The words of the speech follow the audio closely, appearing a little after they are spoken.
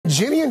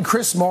Jenny and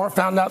Chris Marr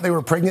found out they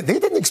were pregnant, they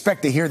didn't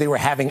expect to hear they were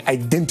having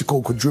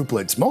identical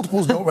quadruplets.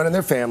 Multiples don't run in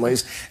their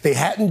families. They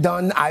hadn't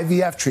done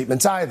IVF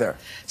treatments either.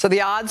 So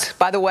the odds,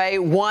 by the way,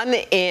 1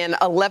 in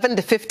 11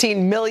 to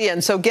 15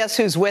 million. So guess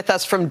who's with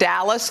us from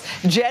Dallas?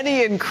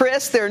 Jenny and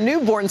Chris, their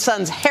newborn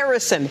sons,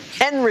 Harrison,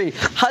 Henry,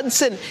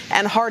 Hudson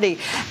and Hardy.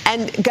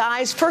 And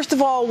guys, first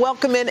of all,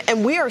 welcome in.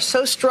 And we are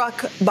so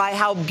struck by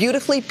how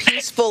beautifully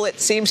peaceful it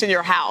seems in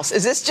your house.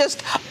 Is this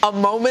just a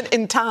moment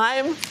in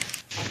time?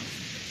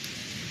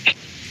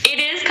 It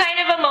is kind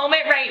of a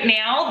moment right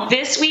now.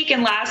 This week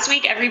and last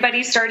week,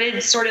 everybody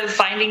started sort of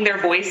finding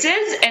their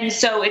voices. And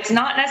so it's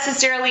not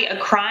necessarily a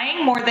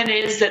crying more than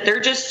it is that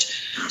they're just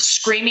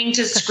screaming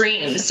to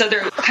scream. So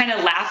they're kind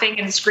of laughing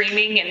and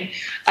screaming. And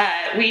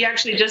we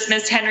actually just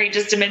missed Henry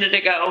just a minute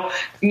ago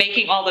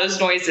making all those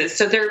noises.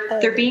 So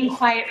they're being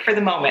quiet for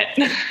the moment.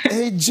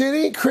 Hey,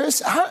 Jenny,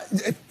 Chris,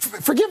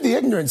 forgive the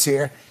ignorance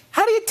here.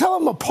 How do you tell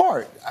them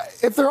apart?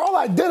 If they're all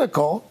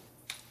identical.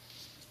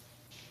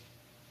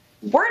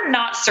 We're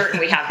not certain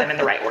we have them in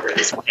the right order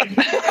this morning.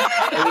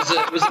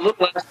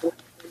 It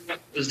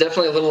was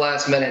definitely a little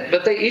last minute,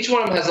 but each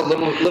one of them has a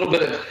little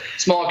bit of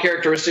small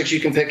characteristics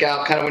you can pick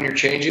out kind of when you're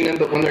changing them.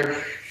 But when they're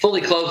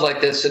fully clothed like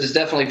this, it is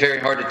definitely very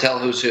hard to tell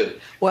who's who.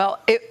 Well,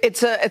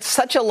 it's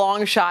such a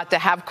long shot to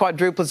have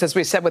quadruplets, as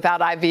we said, without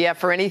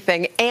IVF or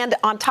anything. And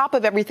on top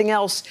of everything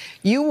else,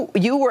 you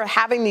were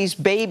having these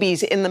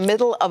babies in the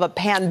middle of a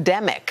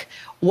pandemic.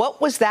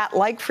 What was that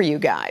like for you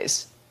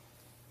guys?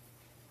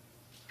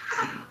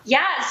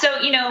 Yeah, so,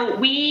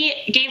 we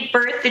gave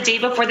birth the day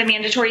before the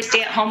mandatory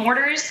stay-at-home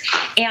orders,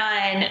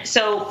 and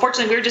so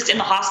fortunately we were just in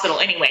the hospital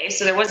anyway,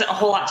 so there wasn't a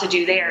whole lot to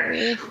do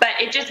there. But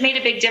it just made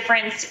a big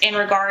difference in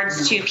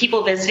regards to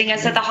people visiting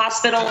us at the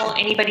hospital,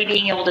 anybody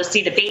being able to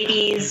see the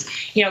babies.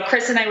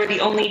 Chris and I were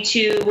the only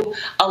two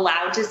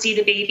allowed to see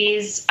the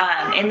babies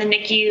in the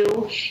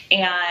NICU,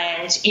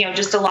 and,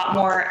 just a lot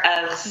more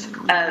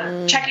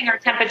of checking our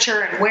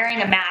temperature and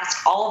wearing a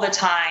mask all the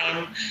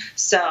time.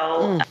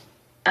 So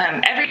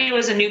every day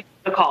was a new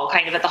protocol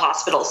kind of at the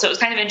hospital. So it was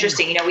kind of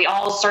interesting. We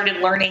all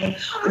started learning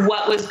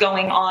what was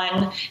going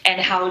on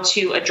and how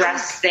to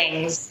address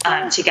things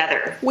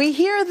together. We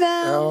hear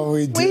them. Oh,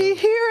 we do. We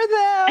hear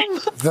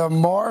them. The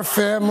Marr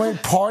family,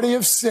 party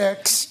of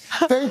 6.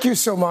 Thank you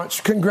so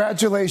much.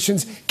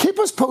 Congratulations. Keep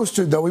us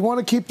posted, though. We want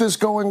to keep this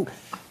going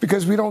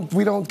because we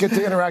don't get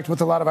to interact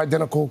with a lot of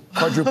identical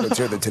quadruplets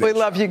here today. We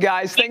love you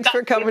guys. Thanks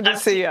for coming to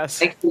see us.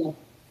 Thank you.